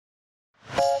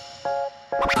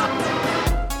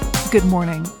Good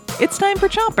morning. It's time for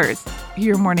Chompers,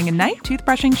 your morning and night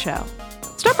toothbrushing show.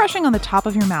 Start brushing on the top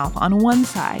of your mouth on one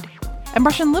side and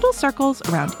brush in little circles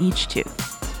around each tooth.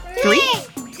 3,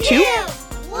 2,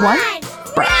 1,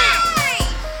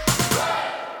 brush!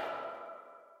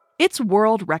 It's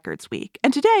World Records Week,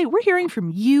 and today we're hearing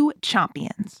from you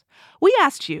Chompions. We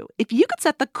asked you if you could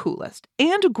set the coolest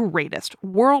and greatest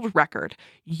world record,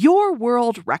 your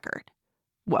world record,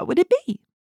 what would it be?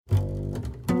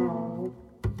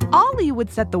 Ollie would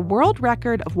set the world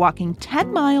record of walking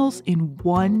 10 miles in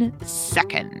 1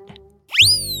 second.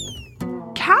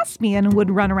 Caspian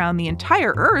would run around the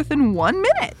entire Earth in 1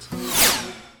 minute.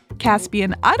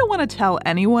 Caspian, I don't want to tell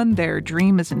anyone their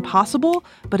dream is impossible,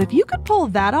 but if you could pull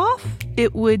that off,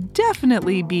 it would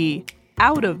definitely be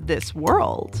out of this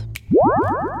world.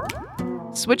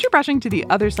 Switch your brushing to the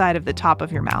other side of the top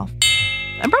of your mouth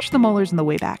and brush the molars on the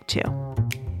way back too.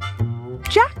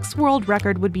 Jack's world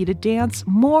record would be to dance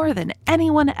more than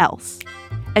anyone else.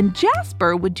 And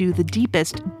Jasper would do the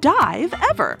deepest dive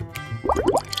ever.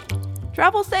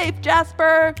 Travel safe,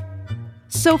 Jasper!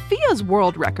 Sophia's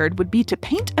world record would be to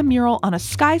paint a mural on a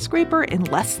skyscraper in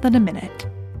less than a minute.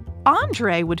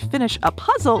 Andre would finish a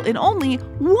puzzle in only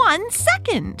 1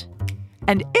 second.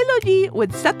 And Elodie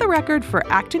would set the record for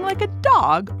acting like a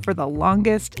dog for the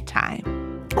longest time.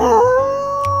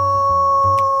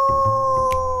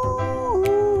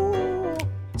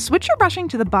 Switch your brushing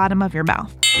to the bottom of your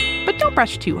mouth, but don't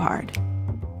brush too hard.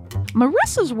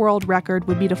 Marissa's world record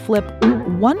would be to flip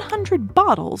 100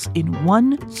 bottles in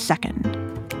 1 second.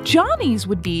 Johnny's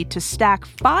would be to stack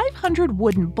 500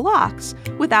 wooden blocks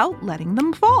without letting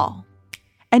them fall.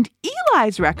 And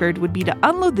Eli's record would be to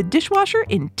unload the dishwasher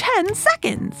in 10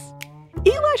 seconds.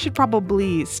 Eli should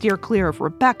probably steer clear of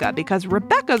Rebecca because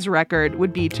Rebecca's record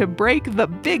would be to break the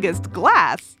biggest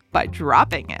glass by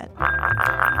dropping it.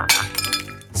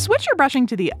 Switch your brushing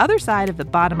to the other side of the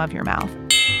bottom of your mouth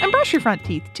and brush your front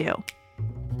teeth too.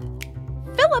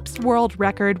 Philip's world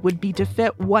record would be to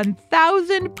fit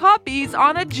 1,000 puppies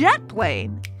on a jet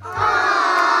plane.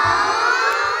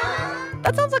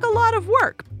 That sounds like a lot of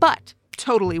work, but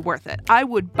totally worth it. I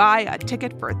would buy a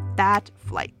ticket for that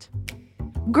flight.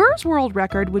 Gur's world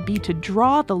record would be to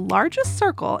draw the largest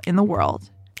circle in the world,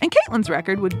 and Caitlin's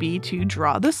record would be to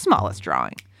draw the smallest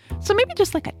drawing. So maybe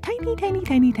just like a tiny, tiny,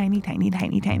 tiny, tiny, tiny,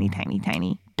 tiny, tiny, tiny,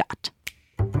 tiny dot.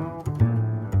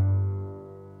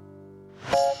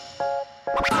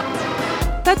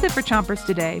 That's it for Chompers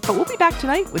today, but we'll be back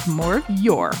tonight with more of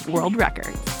your world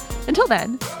records. Until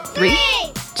then, 3,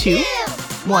 2,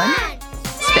 1,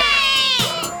 spit.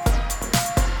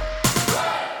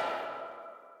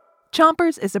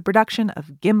 Chompers is a production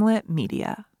of Gimlet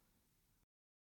Media.